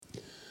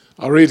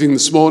Our reading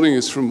this morning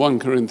is from 1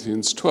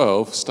 Corinthians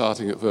 12,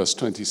 starting at verse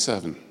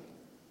 27.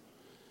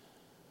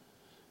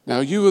 Now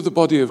you are the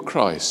body of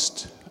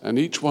Christ, and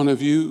each one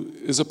of you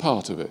is a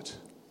part of it.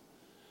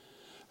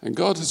 And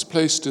God has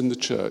placed in the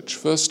church,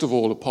 first of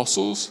all,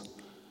 apostles,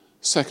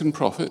 second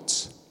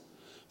prophets,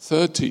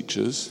 third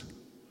teachers,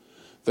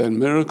 then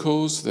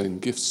miracles, then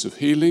gifts of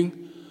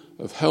healing,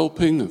 of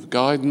helping, of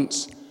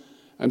guidance,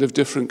 and of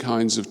different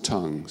kinds of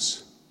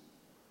tongues.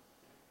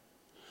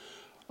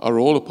 Are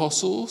all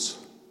apostles?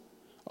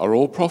 Are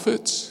all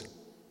prophets?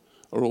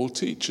 Are all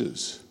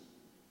teachers?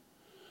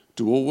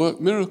 Do all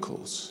work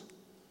miracles?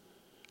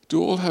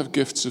 Do all have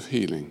gifts of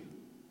healing?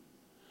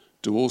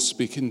 Do all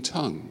speak in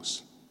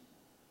tongues?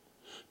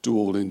 Do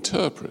all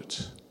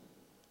interpret?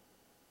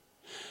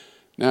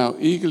 Now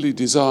eagerly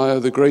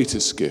desire the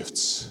greatest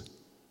gifts,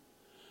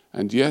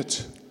 and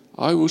yet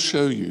I will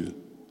show you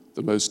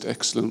the most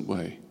excellent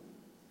way.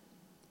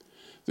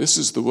 This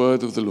is the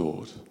word of the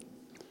Lord.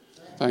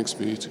 Thanks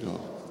be to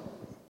God.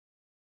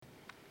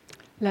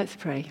 Let's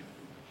pray.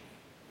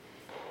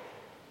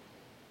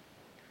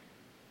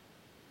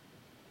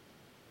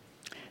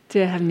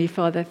 Dear Heavenly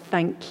Father,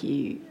 thank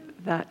you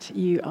that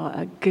you are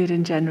a good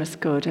and generous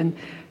God, and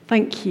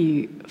thank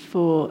you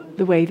for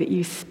the way that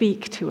you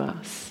speak to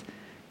us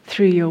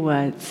through your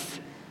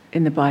words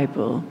in the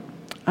Bible.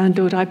 And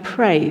Lord, I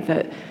pray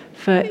that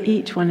for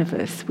each one of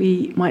us,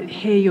 we might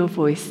hear your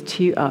voice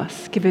to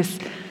us. Give us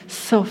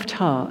soft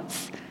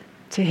hearts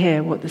to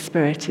hear what the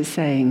Spirit is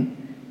saying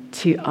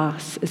to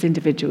us as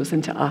individuals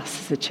and to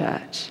us as a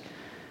church.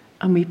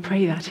 And we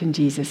pray that in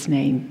Jesus'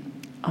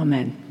 name.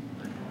 Amen.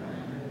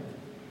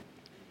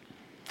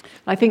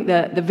 I think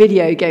the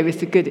video gave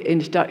us a good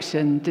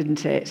introduction,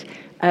 didn't it?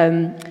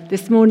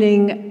 This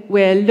morning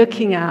we're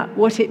looking at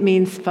what it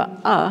means for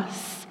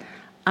us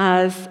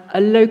as a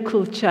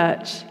local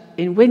church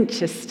in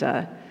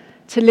Winchester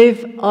to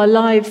live our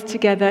lives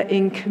together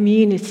in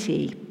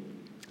community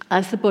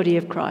as the body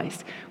of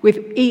Christ, with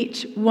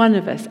each one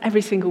of us,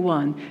 every single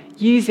one,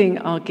 using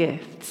our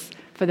gifts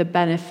for the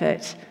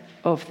benefit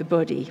of the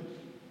body.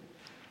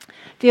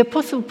 The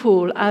Apostle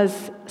Paul,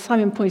 as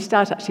Simon pointed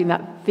out actually in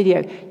that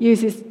video,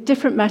 uses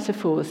different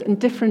metaphors and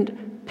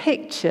different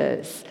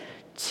pictures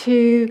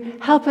to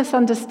help us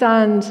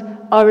understand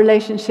our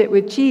relationship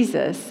with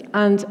Jesus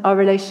and our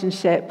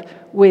relationship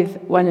with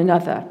one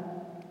another.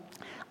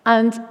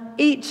 And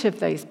each of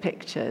those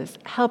pictures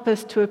help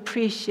us to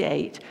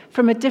appreciate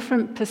from a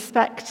different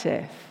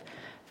perspective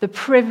the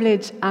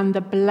privilege and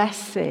the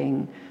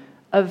blessing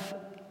of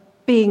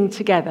being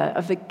together,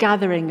 of the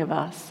gathering of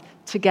us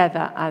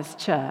together as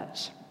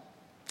church.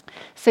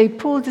 So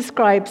Paul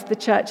describes the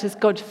church as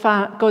God's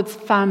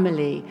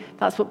family.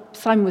 That's what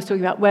Simon was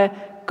talking about, where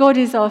God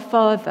is our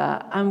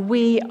Father and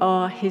we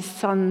are his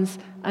sons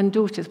and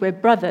daughters. We're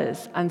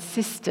brothers and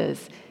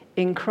sisters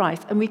in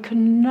Christ. And we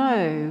can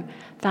know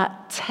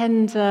that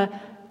tender,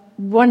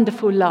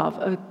 wonderful love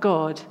of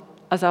God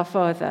as our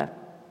Father.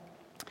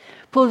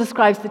 Paul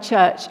describes the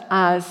church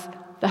as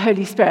the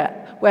Holy Spirit,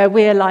 where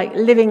we're like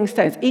living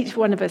stones. Each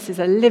one of us is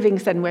a living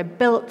stone. We're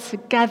built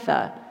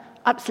together,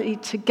 absolutely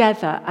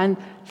together. And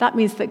that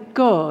means that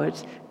God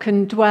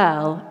can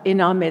dwell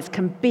in our midst,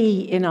 can be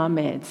in our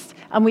midst.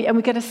 And we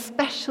get a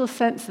special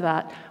sense of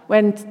that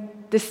when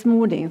this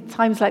morning,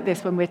 times like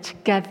this, when we're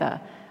together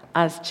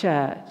as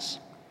church.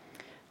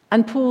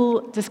 And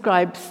Paul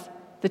describes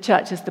the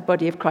church as the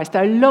body of Christ.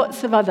 There are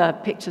lots of other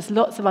pictures,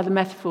 lots of other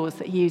metaphors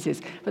that he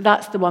uses, but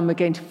that's the one we're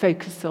going to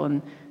focus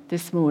on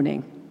this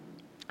morning.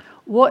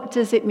 What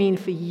does it mean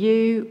for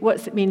you? What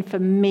does it mean for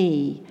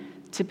me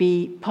to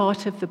be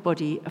part of the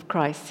body of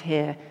Christ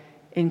here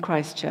in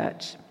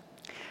Christchurch?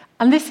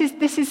 And this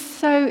is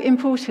so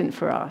important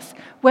for us.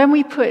 When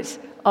we put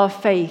our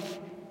faith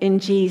in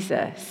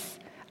Jesus,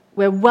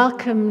 we're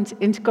welcomed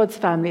into God's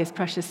family as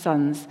precious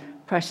sons,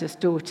 precious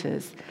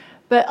daughters.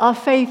 But our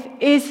faith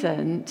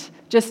isn't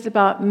just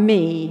about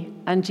me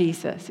and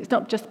Jesus. It's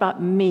not just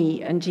about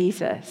me and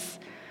Jesus.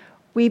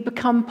 We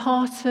become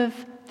part of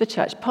the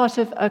church, part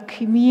of a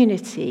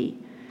community,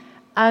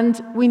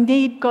 and we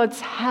need God's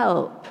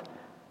help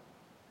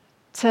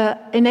to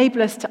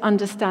enable us to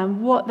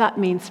understand what that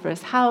means for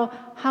us.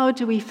 How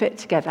do we fit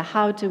together?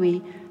 How do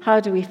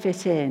we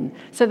fit in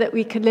so that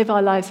we can live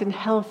our lives in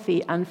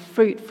healthy and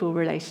fruitful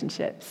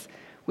relationships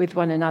with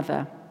one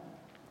another?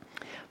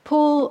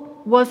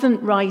 Paul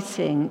wasn't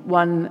writing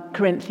 1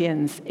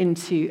 Corinthians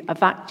into a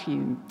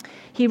vacuum.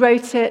 He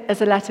wrote it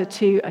as a letter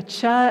to a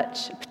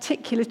church, a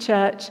particular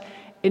church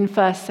in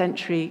first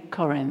century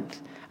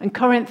Corinth. And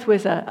Corinth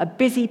was a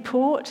busy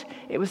port.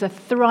 It was a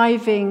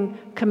thriving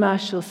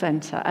commercial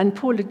centre. And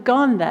Paul had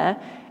gone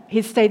there.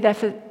 He'd stayed there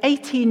for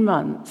 18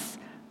 months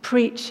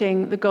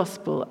preaching the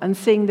gospel and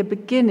seeing the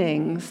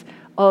beginnings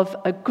of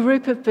a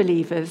group of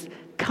believers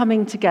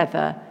coming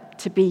together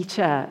to be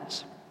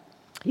church.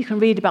 You can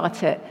read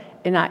about it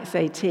in Acts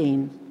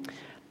 18.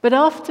 But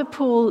after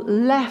Paul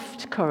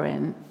left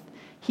Corinth,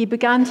 he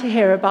began to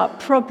hear about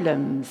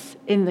problems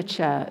in the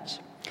church.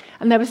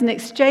 And there was an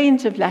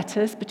exchange of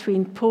letters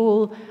between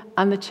Paul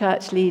and the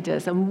church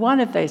leaders. And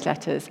one of those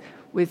letters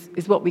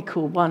is what we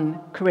call 1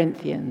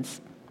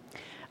 Corinthians.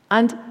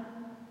 And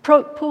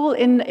Paul,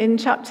 in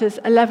chapters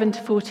 11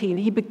 to 14,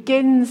 he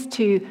begins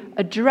to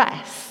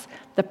address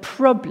the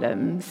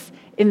problems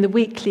in the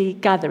weekly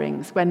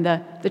gatherings when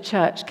the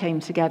church came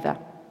together.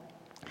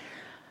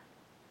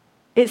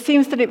 It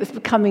seems that it was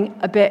becoming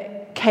a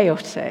bit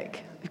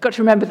chaotic. You've got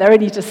to remember they're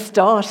only just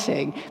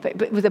starting,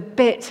 but it was a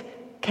bit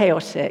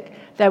chaotic.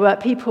 There were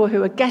people who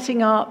were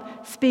getting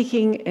up,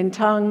 speaking in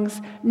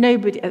tongues,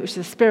 which is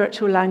a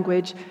spiritual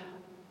language.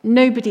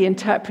 Nobody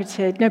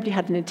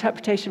had an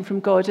interpretation from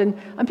God,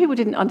 and people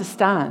didn't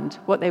understand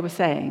what they were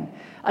saying.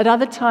 At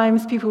other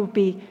times, people would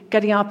be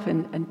getting up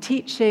and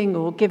teaching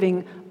or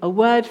giving a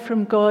word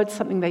from God,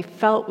 something they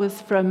felt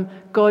was from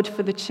God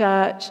for the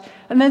church,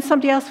 and then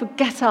somebody else would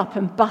get up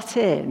and butt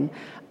in.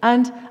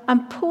 And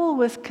Paul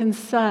was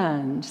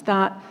concerned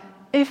that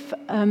if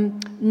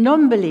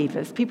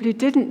non-believers, people who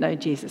didn't know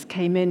Jesus,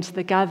 came into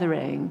the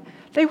gathering,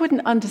 they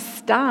wouldn't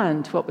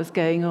understand what was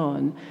going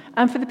on.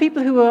 And for the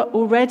people who were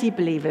already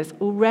believers,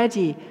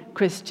 already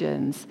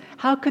Christians,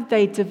 how could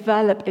they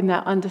develop in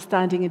their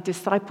understanding and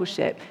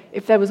discipleship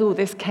if there was all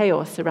this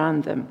chaos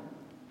around them?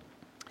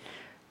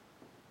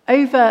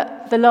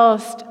 Over the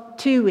last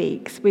 2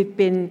 weeks, we've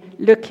been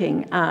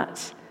looking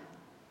at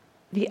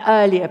the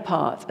earlier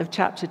part of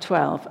chapter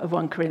 12 of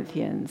 1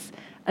 Corinthians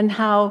and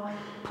how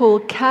Paul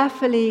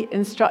carefully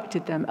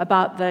instructed them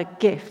about the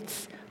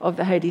gifts of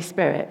the Holy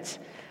Spirit.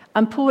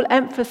 And Paul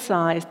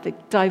emphasized the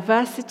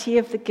diversity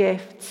of the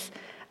gifts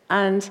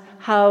and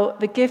how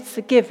the gifts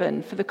are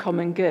given for the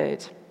common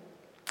good.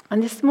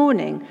 And this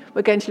morning,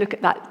 we're going to look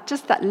at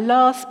that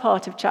last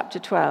part of chapter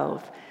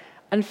 12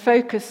 and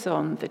focus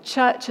on the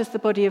church as the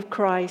body of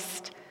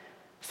Christ.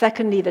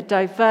 Secondly, the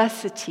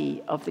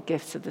diversity of the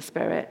gifts of the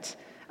Spirit.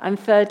 And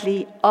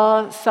thirdly,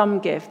 are some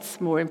gifts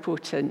more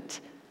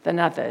important than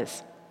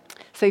others?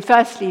 So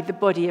firstly, the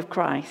body of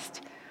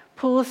Christ.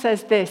 Paul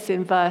says this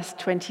in verse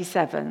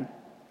 27.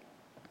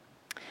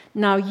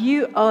 Now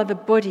you are the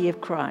body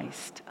of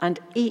Christ, and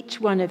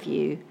each one of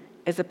you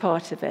is a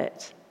part of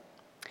it.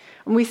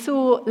 And we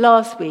saw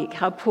last week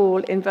how Paul,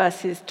 in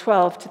verses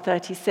 12 to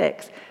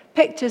 36,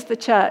 pictures the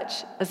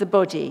church as a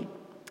body.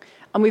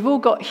 And we've all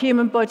got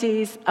human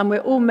bodies, and we're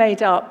all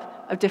made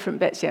up of different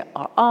bits.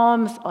 Our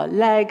arms, our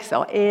legs,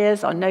 our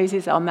ears, our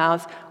noses, our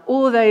mouths,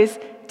 all those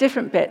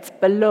different bits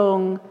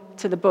belong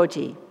to the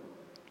body.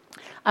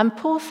 And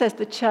Paul says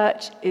the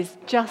church is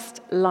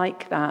just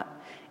like that.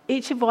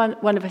 Each of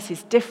one of us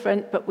is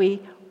different, but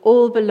we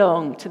all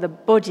belong to the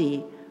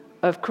body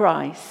of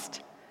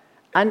Christ.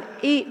 And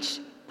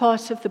each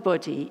part of the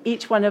body,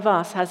 each one of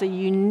us, has a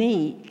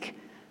unique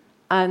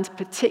and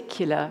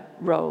particular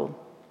role.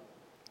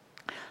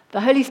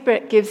 The Holy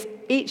Spirit gives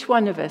each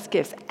one of us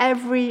gifts.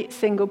 Every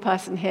single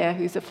person here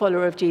who's a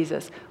follower of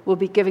Jesus will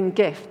be given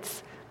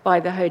gifts by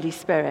the Holy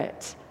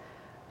Spirit.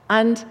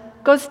 And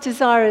God's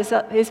desire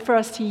is for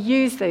us to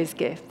use those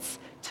gifts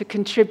to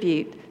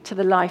contribute to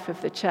the life of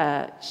the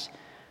church.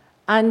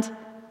 And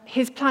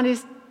his plan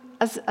is,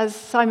 as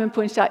Simon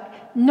pointed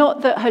out,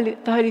 not that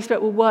the Holy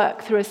Spirit will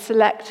work through a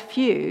select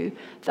few.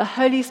 The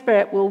Holy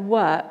Spirit will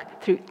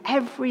work through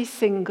every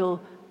single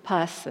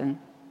person.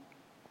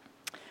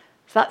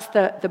 So that's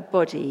the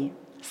body.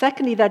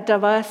 Secondly, the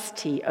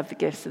diversity of the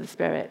gifts of the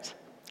Spirit.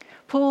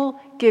 Paul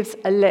gives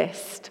a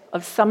list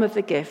of some of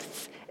the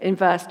gifts in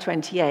verse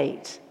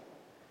 28.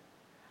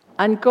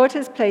 And God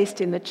has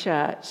placed in the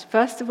church,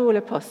 first of all,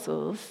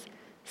 apostles,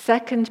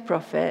 second,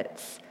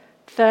 prophets,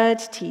 third,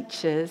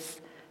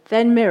 teachers,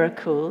 then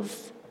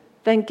miracles,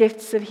 then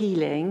gifts of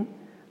healing,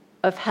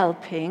 of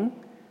helping,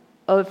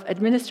 of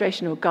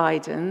administration or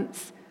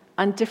guidance,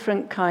 and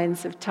different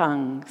kinds of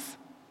tongues.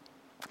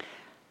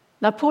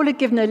 Now, Paul had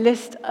given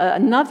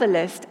another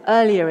list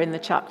earlier in the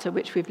chapter,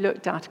 which we've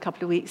looked at a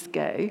couple of weeks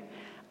ago,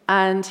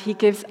 and he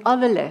gives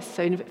other lists.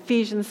 So in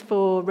Ephesians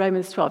 4,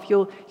 Romans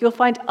 12, you'll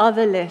find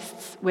other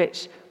lists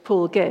which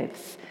Paul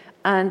gives.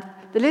 And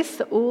the lists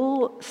are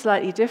all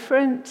slightly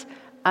different,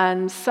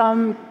 and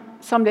some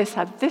lists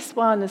have this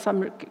one, and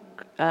some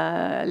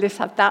lists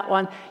have that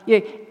one.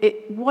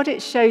 What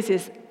it shows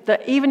is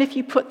that even if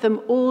you put them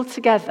all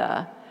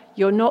together,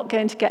 you're not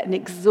going to get an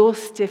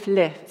exhaustive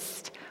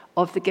list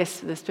of the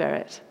gifts of the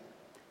Spirit.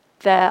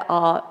 There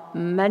are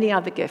many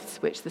other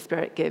gifts which the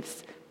Spirit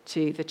gives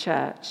to the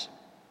church.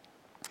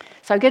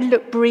 So I'm going to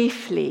look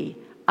briefly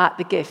at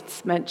the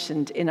gifts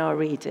mentioned in our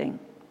reading.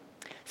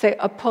 So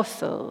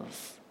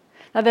apostles.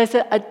 Now there's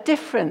a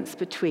difference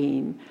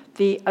between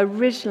the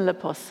original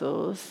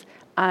apostles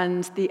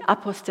and the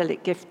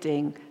apostolic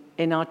gifting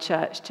in our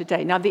church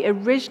today. Now the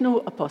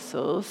original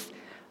apostles,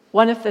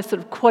 one of the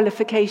sort of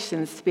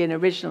qualifications to be an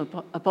original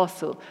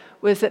apostle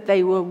was that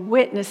they were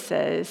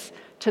witnesses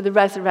to the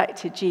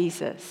resurrected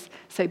Jesus.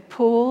 So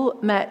Paul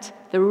met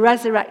the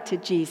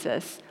resurrected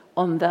Jesus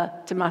on the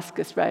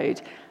Damascus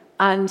Road.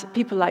 And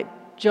people like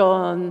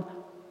John,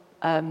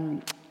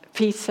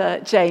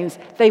 Peter, James,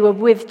 they were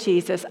with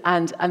Jesus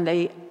and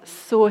they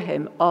saw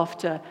him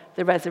after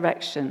the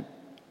resurrection.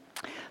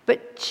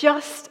 But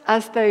just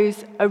as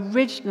those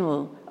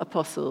original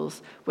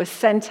apostles were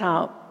sent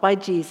out by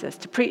Jesus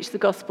to preach the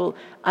gospel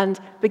and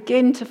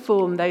begin to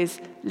form those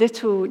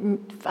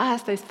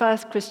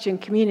first Christian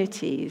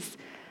communities,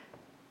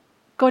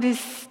 God is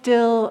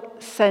still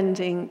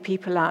sending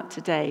people out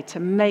today to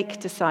make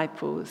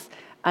disciples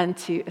and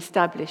to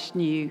establish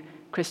new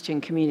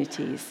Christian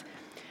communities.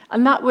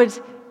 And that would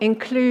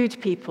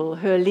include people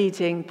who are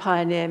leading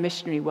pioneer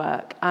missionary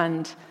work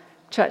and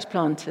church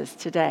planters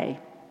today.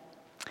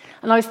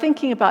 And I was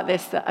thinking about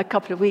this a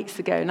couple of weeks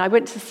ago, and I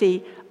went to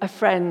see a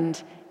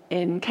friend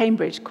in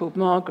Cambridge called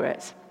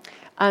Margaret.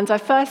 And I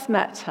first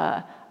met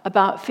her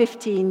about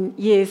 15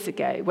 years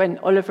ago when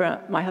Oliver,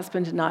 my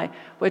husband, and I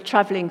were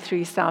traveling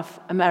through South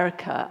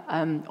America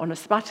on a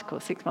sabbatical,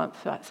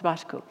 6-month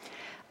sabbatical.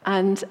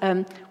 And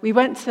we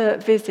went to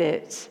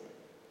visit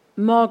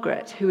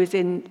Margaret, who was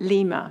in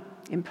Lima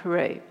in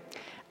Peru.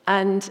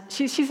 And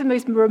she's the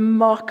most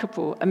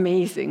remarkable,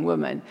 amazing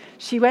woman.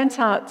 She went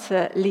out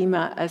to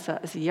Lima as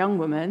a young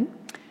woman.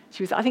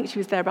 I think she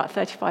was there about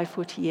 35,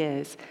 40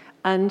 years.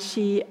 And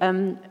she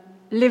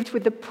lived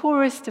with the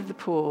poorest of the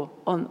poor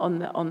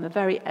on the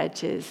very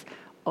edges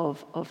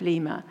of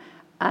Lima.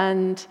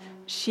 And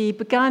she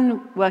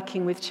began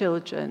working with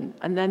children,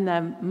 and then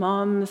their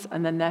moms,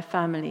 and then their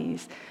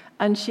families.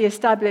 And she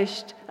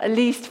established at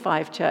least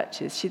 5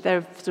 churches. There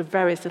are sort of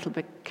various little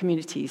bit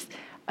communities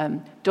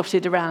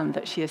dotted around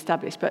that she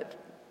established, but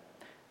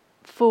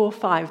 4 or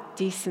 5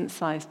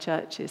 decent-sized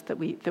churches that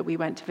we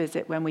went to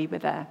visit when we were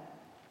there.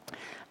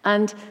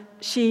 And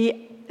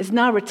she is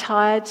now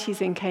retired.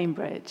 She's in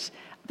Cambridge,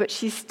 but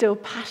she's still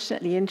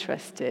passionately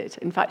interested.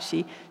 In fact,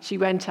 she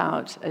went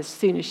out as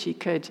soon as she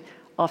could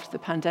after the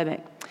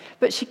pandemic.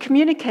 But she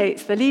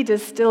communicates, the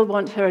leaders still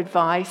want her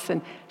advice,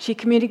 and she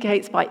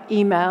communicates by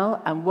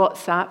email and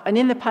WhatsApp. And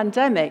in the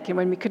pandemic, and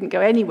when we couldn't go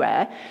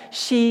anywhere,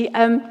 she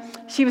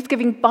was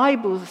giving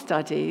Bible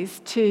studies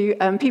to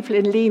people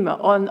in Lima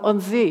on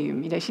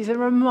Zoom. She's a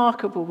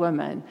remarkable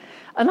woman.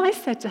 And I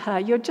said to her,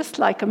 you're just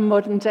like a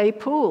modern-day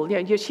Paul.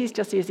 She's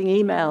just using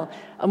email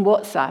and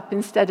WhatsApp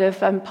instead of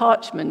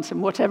parchment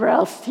and whatever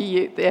else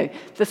the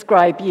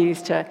scribe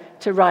used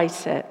to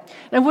write it.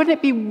 Now, wouldn't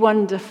it be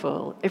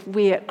wonderful if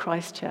we at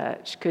Christ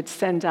Church could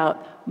send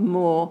out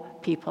more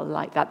people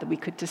like that we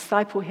could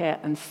disciple here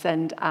and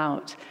send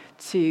out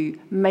to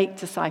make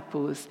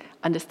disciples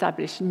and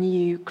establish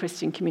new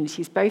Christian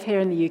communities, both here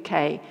in the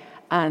UK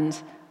and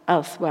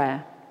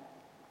elsewhere?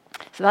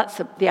 So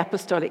that's the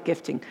apostolic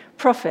gifting.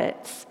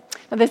 Prophets.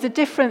 Now, there's a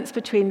difference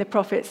between the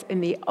prophets in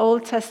the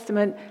Old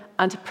Testament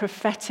and a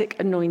prophetic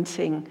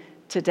anointing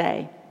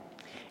today.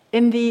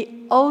 In the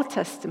Old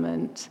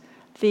Testament,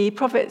 the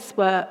prophets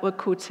were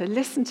called to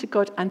listen to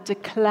God and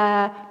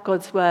declare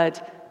God's word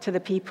to the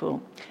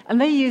people. And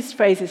they used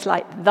phrases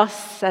like, "Thus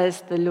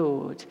says the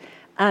Lord."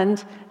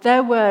 And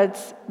their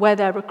words, where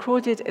they're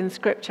recorded in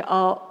Scripture,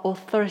 are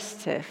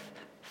authoritative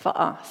for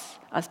us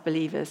as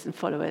believers and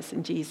followers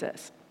in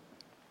Jesus.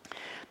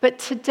 But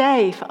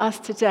today, for us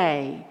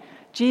today,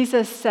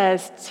 Jesus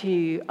says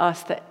to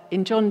us that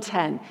in John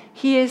 10,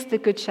 he is the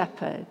good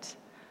shepherd,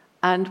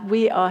 and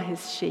we are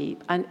his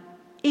sheep. And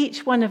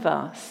each one of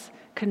us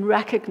can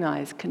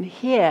recognize, can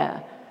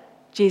hear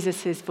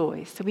Jesus'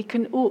 voice. So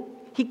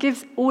he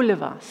gives all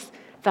of us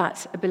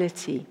that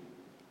ability.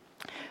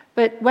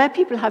 But where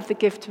people have the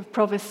gift of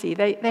prophecy,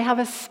 they have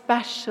a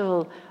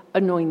special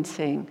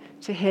anointing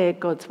to hear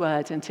God's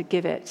word and to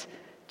give it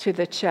to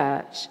the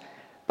church.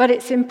 But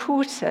it's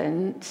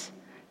important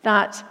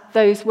that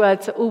those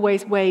words are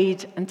always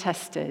weighed and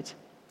tested.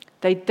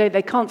 They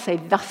can't say,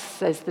 "Thus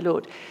says the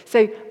Lord."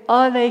 So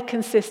are they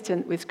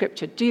consistent with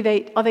Scripture?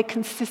 Are they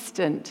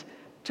consistent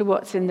to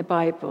what's in the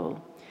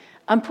Bible?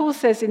 And Paul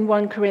says in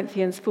 1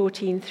 Corinthians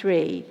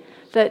 14:3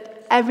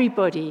 that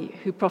everybody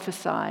who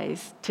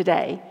prophesies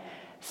today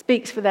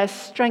speaks for their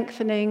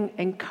strengthening,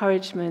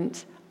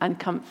 encouragement, and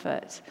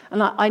comfort.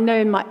 And I know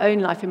in my own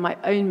life, in my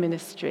own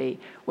ministry,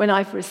 when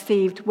I've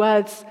received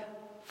words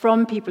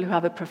from people who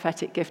have a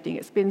prophetic gifting,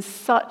 it's been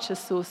such a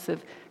source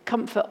of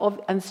comfort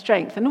and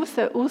strength, and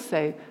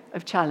also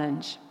of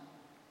challenge.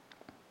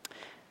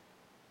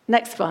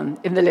 Next one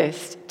in the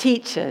list,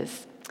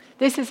 teachers.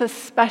 This is a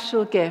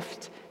special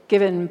gift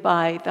given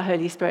by the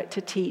Holy Spirit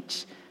to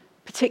teach,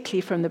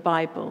 particularly from the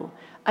Bible.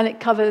 And it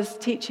covers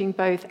teaching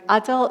both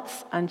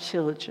adults and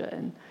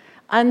children.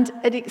 And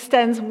it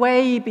extends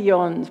way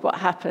beyond what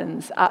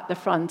happens at the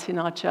front in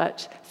our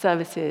church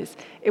services.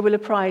 It will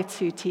apply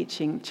to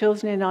teaching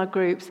children in our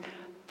groups,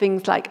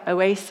 things like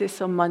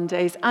Oasis on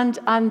Mondays, and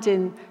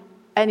in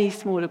any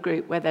smaller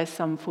group where there's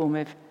some form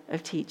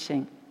of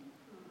teaching.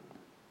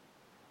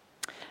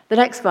 The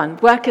next one,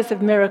 workers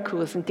of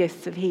miracles and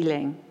gifts of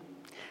healing.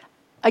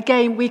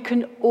 Again, we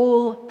can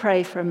all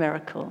pray for a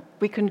miracle.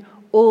 We can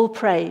all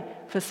pray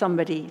for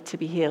somebody to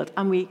be healed,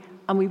 and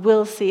we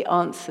will see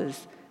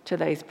answers to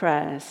those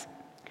prayers.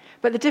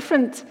 But the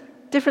difference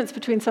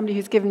between somebody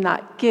who's given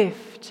that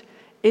gift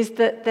is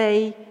that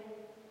they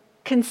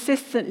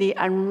consistently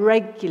and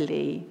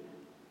regularly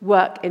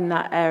work in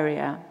that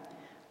area.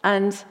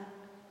 And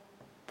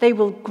they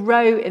will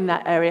grow in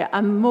that area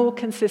and more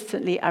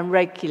consistently and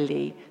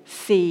regularly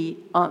see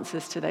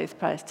answers to those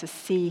prayers, to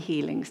see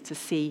healings, to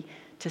see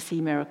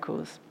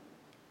miracles.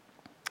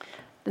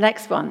 The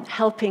next one,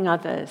 helping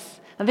others.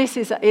 And this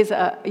is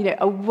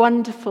a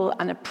wonderful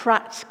and a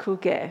practical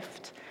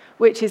gift,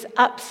 which is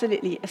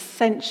absolutely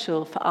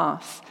essential for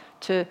us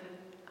to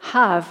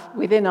have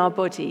within our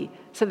body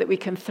so that we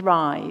can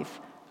thrive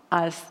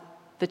as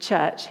the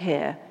church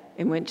here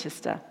in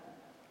Winchester.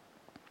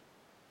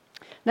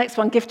 Next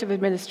one, gift of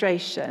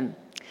administration.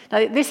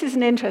 Now, this is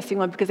an interesting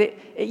one because it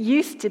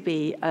used to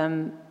be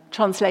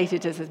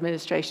translated as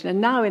administration, and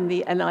now in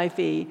the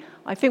NIV,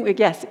 I think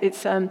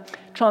it's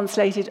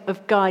translated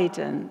of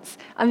guidance.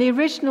 And the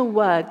original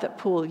word that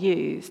Paul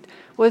used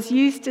was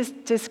used to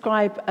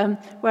describe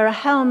where a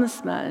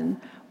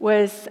helmsman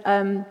was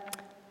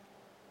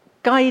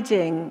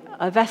guiding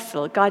a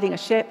vessel, guiding a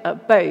ship, a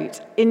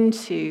boat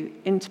into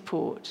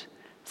port.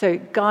 So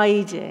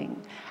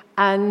guiding.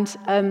 And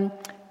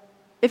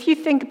if you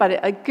think about it,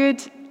 a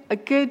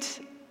good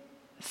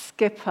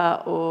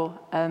skipper or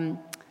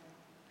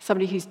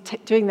somebody who's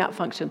doing that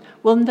function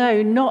will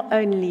know not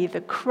only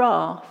the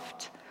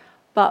craft,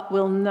 but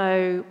will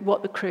know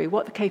what the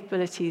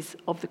capabilities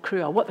of the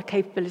crew are, what the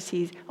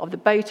capabilities of the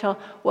boat are,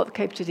 what the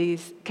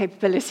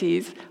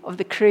capabilities of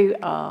the crew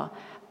are.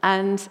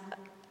 And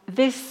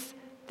this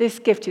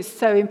gift is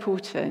so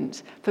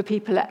important for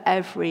people at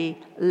every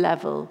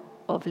level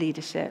of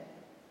leadership.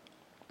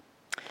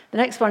 The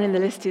next one in the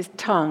list is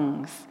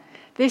tongues.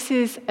 This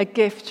is a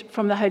gift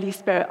from the Holy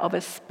Spirit of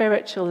a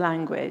spiritual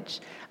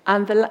language.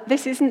 And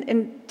this isn't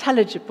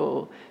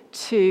intelligible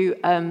to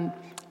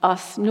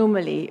us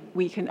normally.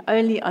 We can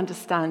only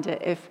understand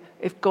it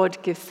if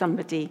God gives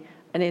somebody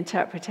an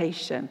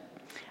interpretation.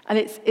 And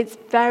it's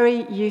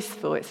very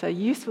useful. It's a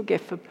useful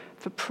gift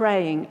for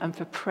praying and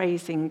for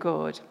praising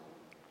God.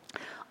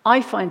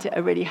 I find it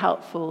a really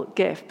helpful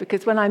gift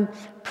because when I'm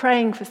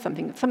praying for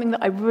something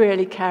that I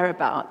really care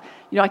about,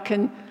 I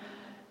can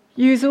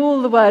use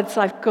all the words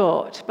I've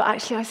got, but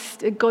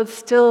actually God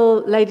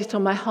still laid it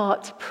on my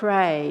heart to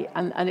pray,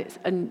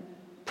 and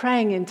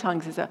praying in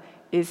tongues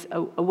is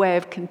a way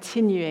of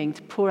continuing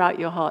to pour out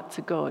your heart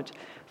to God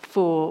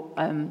for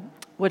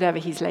whatever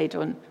He's laid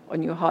on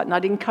your heart. And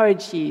I'd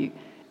encourage you,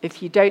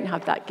 if you don't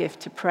have that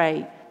gift, to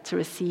pray to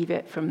receive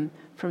it from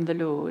the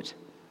Lord.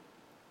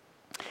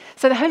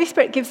 So the Holy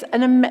Spirit gives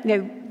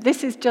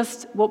this is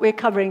just what we're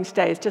covering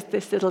today, is just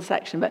this little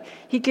section, but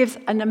He gives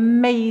an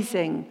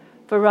amazing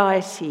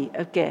variety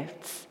of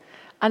gifts.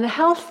 And a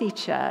healthy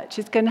church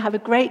is going to have a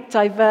great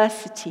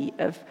diversity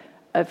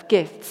of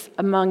gifts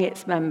among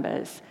its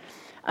members.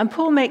 And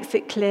Paul makes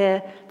it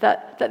clear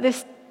that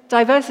this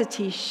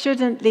diversity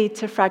shouldn't lead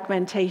to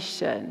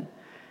fragmentation,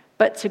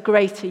 but to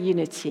greater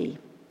unity.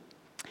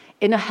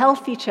 In a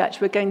healthy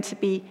church, we're going to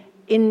be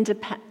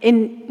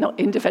not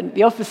independent,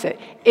 the opposite,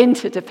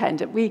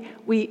 interdependent. We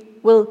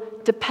will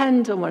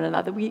depend on one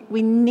another.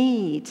 We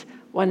need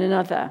one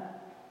another.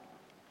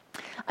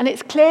 And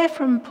it's clear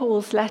from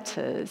Paul's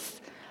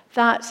letters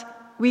that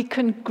we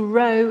can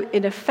grow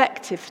in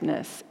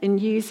effectiveness in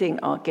using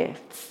our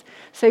gifts.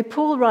 So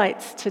Paul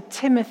writes to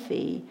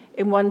Timothy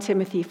in 1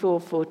 Timothy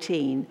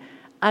 4:14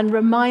 and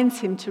reminds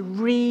him to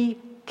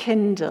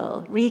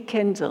rekindle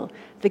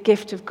the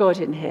gift of God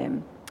in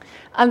him.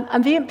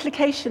 And the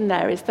implication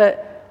there is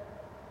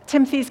that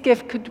Timothy's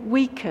gift could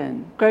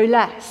weaken, grow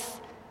less,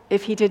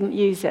 if he didn't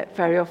use it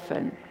very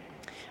often.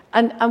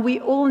 And we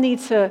all need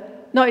to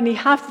not only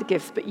have the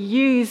gifts, but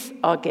use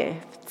our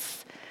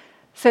gifts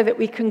so that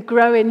we can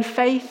grow in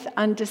faith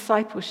and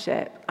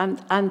discipleship,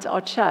 and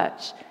our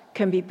church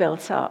can be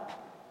built up.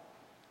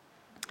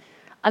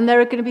 And there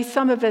are going to be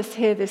some of us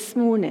here this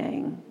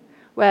morning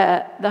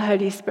where the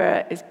Holy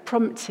Spirit is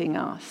prompting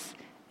us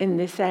in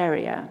this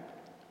area.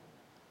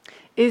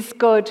 Is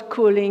God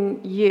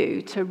calling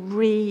you to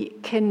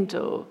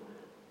rekindle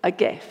a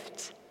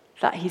gift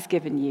that He's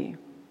given you?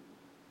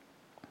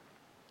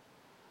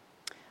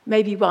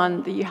 Maybe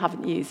one that you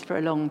haven't used for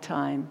a long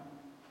time.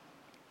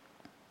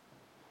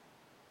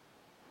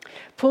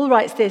 Paul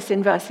writes this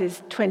in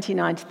verses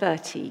 29 to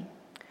 30.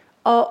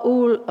 Are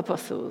all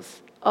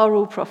apostles? Are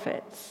all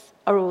prophets?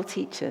 Are all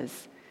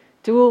teachers?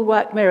 Do all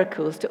work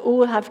miracles? Do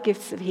all have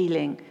gifts of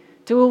healing?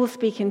 Do all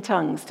speak in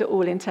tongues? Do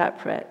all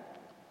interpret?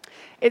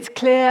 It's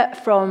clear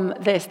from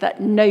this that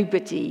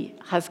nobody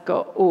has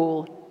got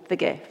all the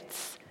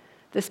gifts.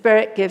 The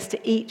Spirit gives to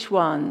each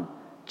one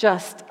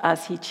just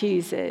as He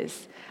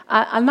chooses.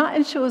 And that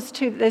ensures,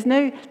 too, that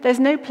there's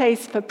no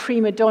place for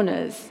prima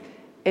donnas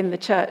in the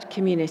church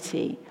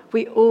community.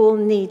 We all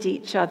need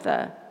each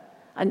other.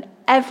 And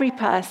every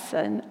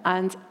person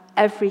and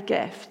every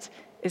gift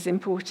is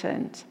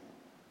important.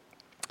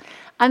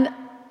 And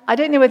I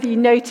don't know whether you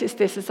noticed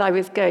this as I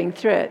was going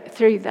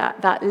through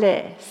that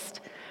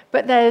list,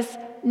 but there's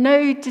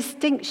no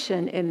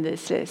distinction in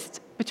this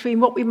list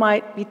between what we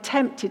might be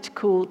tempted to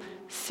call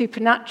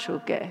supernatural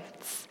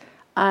gifts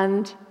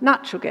and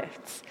natural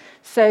gifts.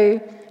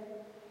 So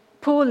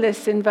Paul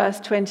lists in verse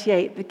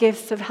 28 the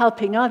gifts of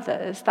helping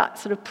others, that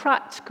sort of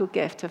practical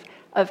gift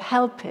of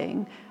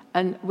helping,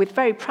 and in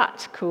very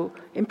practical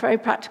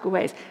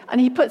ways.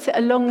 And he puts it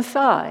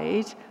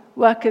alongside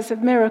workers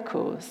of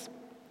miracles.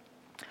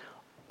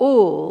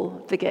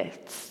 All the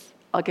gifts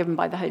are given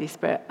by the Holy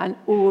Spirit, and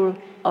all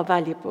are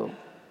valuable.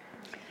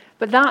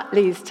 But that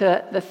leads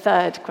to the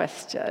third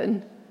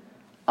question.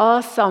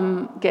 Are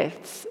some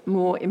gifts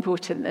more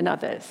important than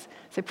others?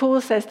 So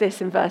Paul says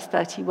this in verse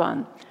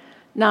 31.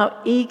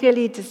 Now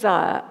eagerly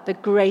desire the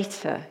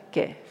greater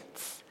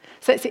gifts.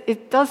 So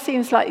it does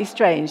seem slightly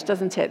strange,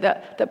 doesn't it,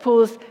 that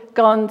Paul's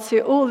gone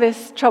to all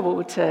this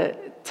trouble to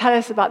tell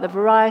us about the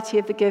variety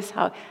of the gifts,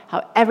 how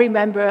every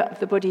member of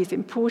the body is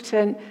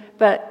important,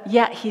 but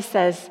yet he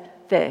says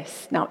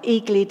this, now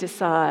eagerly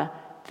desire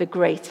the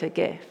greater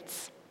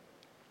gifts.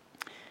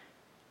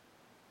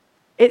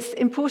 It's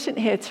important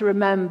here to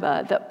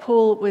remember that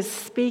Paul was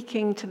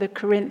speaking to the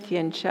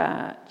Corinthian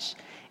church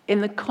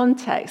in the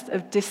context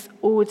of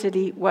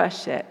disorderly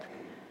worship.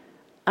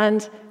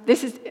 And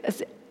this is,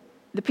 as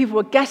the people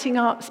were getting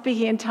up,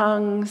 speaking in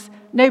tongues,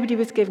 nobody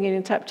was giving an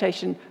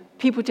interpretation,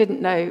 people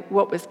didn't know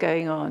what was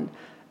going on.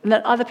 And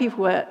then other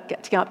people were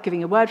getting up,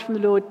 giving a word from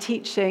the Lord,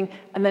 teaching,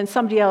 and then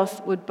somebody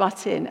else would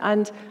butt in.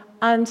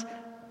 And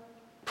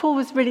Paul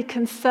was really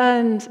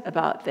concerned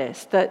about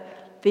this, that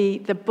the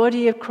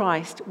body of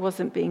Christ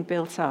wasn't being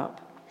built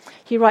up.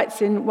 He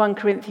writes in 1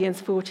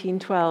 Corinthians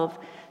 14:12,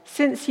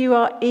 since you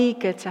are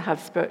eager to have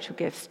spiritual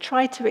gifts,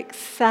 try to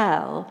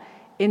excel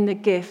in the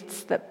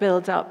gifts that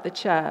build up the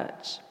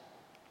church.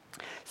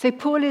 So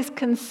Paul is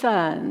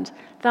concerned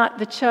that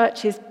the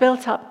church is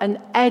built up and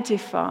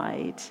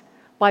edified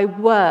by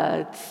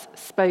words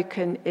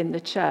spoken in the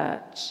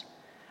church,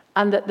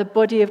 and that the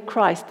body of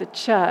Christ, the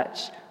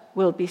church,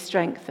 will be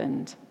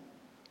strengthened.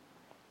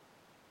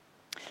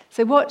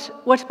 So what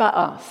about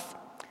us?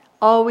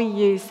 Are we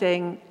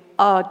using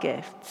our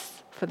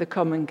gifts for the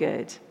common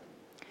good?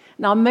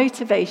 Now,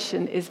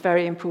 motivation is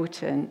very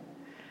important.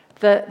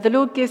 The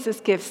Lord gives us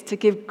gifts to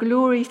give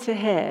glory to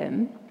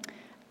him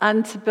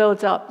and to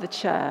build up the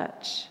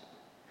church.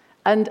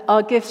 And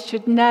our gifts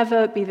should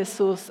never be the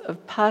source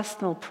of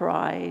personal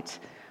pride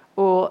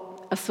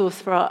or a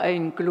source for our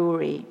own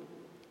glory.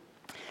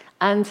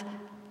 And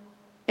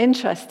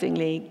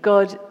interestingly,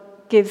 God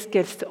gives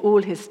gifts to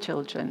all his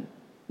children.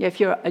 If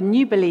you're a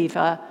new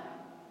believer,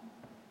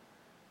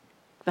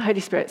 the Holy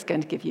Spirit's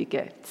going to give you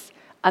gifts.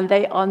 And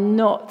they are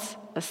not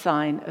a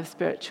sign of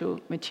spiritual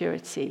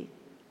maturity.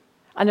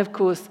 And of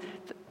course,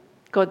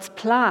 God's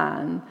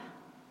plan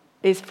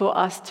is for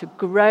us to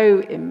grow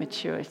in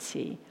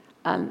maturity,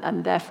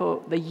 and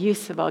therefore the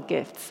use of our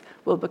gifts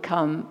will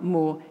become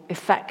more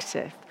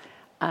effective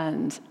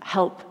and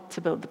help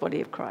to build the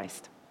body of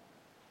Christ.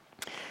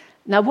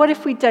 Now, what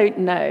if we don't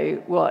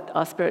know what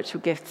our spiritual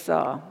gifts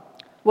are?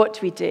 What do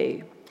we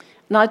do?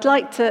 And I'd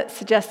like to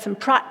suggest some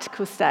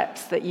practical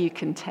steps that you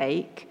can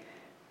take.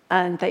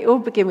 And they all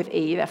begin with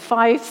E. They're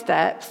 5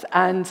 steps,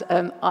 and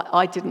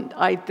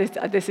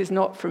this is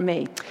not from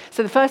me.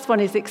 So the first one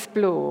is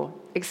explore.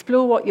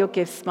 Explore what your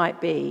gifts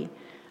might be.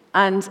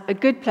 And a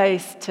good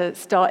place to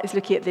start is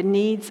looking at the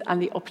needs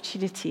and the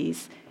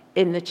opportunities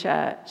in the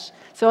church.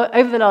 So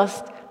over the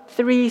last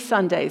 3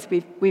 Sundays,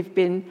 we've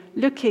been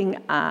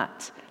looking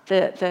at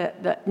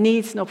the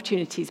needs and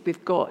opportunities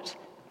we've got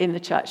in the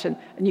church. And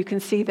you can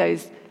see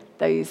those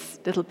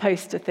little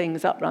poster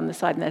things up around the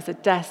side, and there's a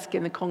desk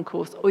in the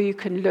concourse, or you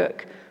can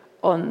look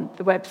on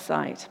the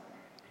website.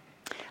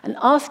 And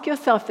ask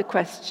yourself the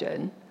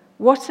question,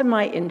 what are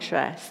my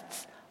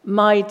interests,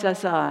 my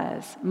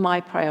desires, my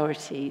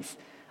priorities?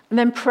 And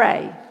then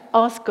pray,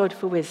 ask God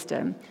for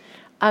wisdom,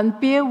 and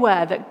be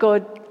aware that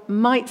God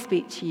might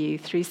speak to you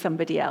through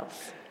somebody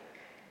else.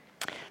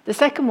 The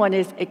second one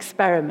is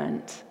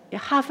experiment.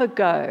 Have a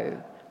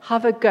go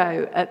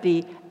at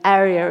the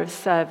area of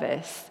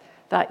service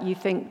that you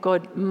think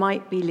God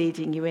might be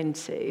leading you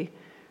into.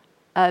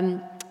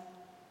 And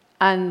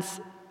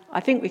I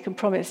think we can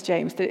promise,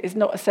 James, that it's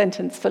not a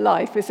sentence for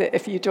life, is it,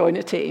 if you join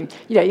a team?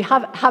 You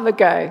have a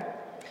go.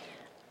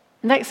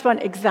 Next one,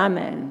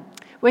 examine.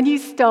 When you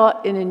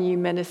start in a new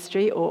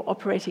ministry or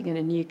operating in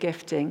a new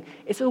gifting,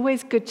 it's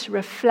always good to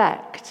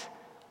reflect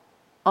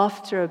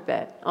after a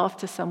bit,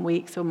 after some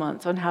weeks or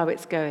months, on how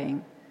it's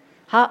going.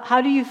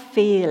 How do you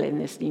feel in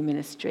this new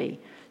ministry?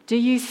 Do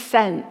you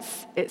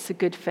sense it's a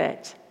good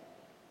fit?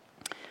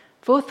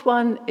 Fourth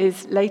one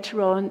is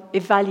later on,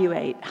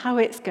 evaluate how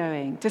it's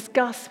going.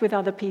 Discuss with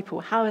other people,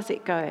 how is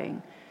it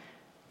going?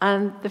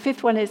 And the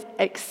fifth one is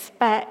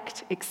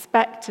expect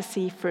to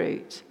see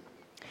fruit.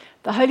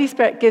 The Holy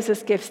Spirit gives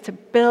us gifts to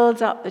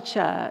build up the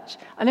church.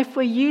 And if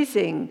we're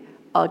using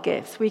our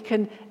gifts, we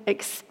can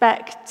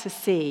expect to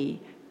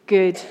see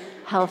good,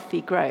 healthy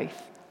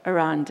growth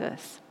around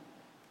us.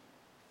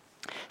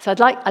 So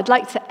I'd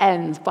like to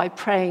end by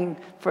praying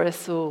for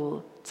us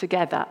all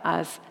together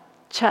as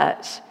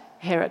church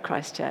here at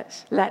Christ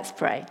Church. Let's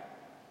pray.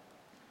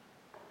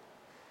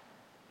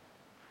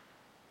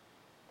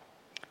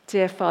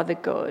 Dear Father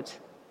God,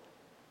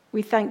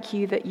 we thank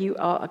you that you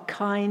are a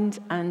kind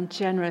and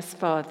generous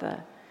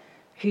Father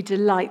who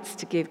delights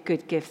to give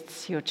good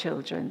gifts to your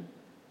children.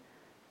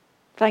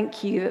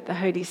 Thank you that the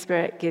Holy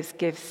Spirit gives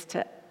gifts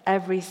to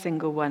every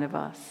single one of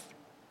us.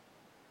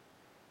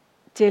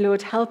 Dear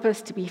Lord, help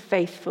us to be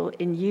faithful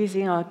in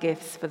using our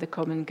gifts for the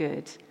common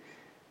good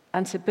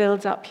and to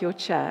build up your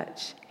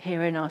church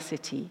here in our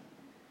city.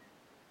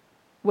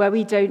 Where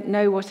we don't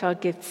know what our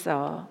gifts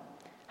are,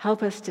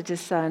 help us to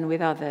discern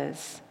with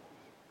others.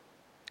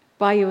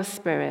 By your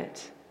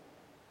Spirit,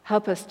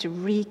 help us to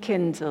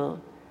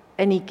rekindle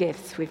any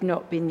gifts we've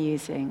not been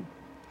using.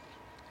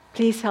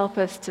 Please help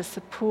us to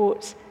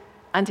support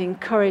and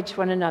encourage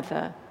one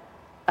another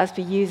as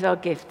we use our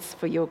gifts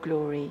for your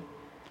glory.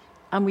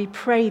 And we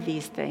pray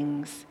these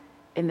things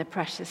in the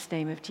precious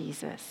name of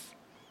Jesus.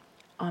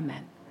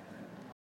 Amen.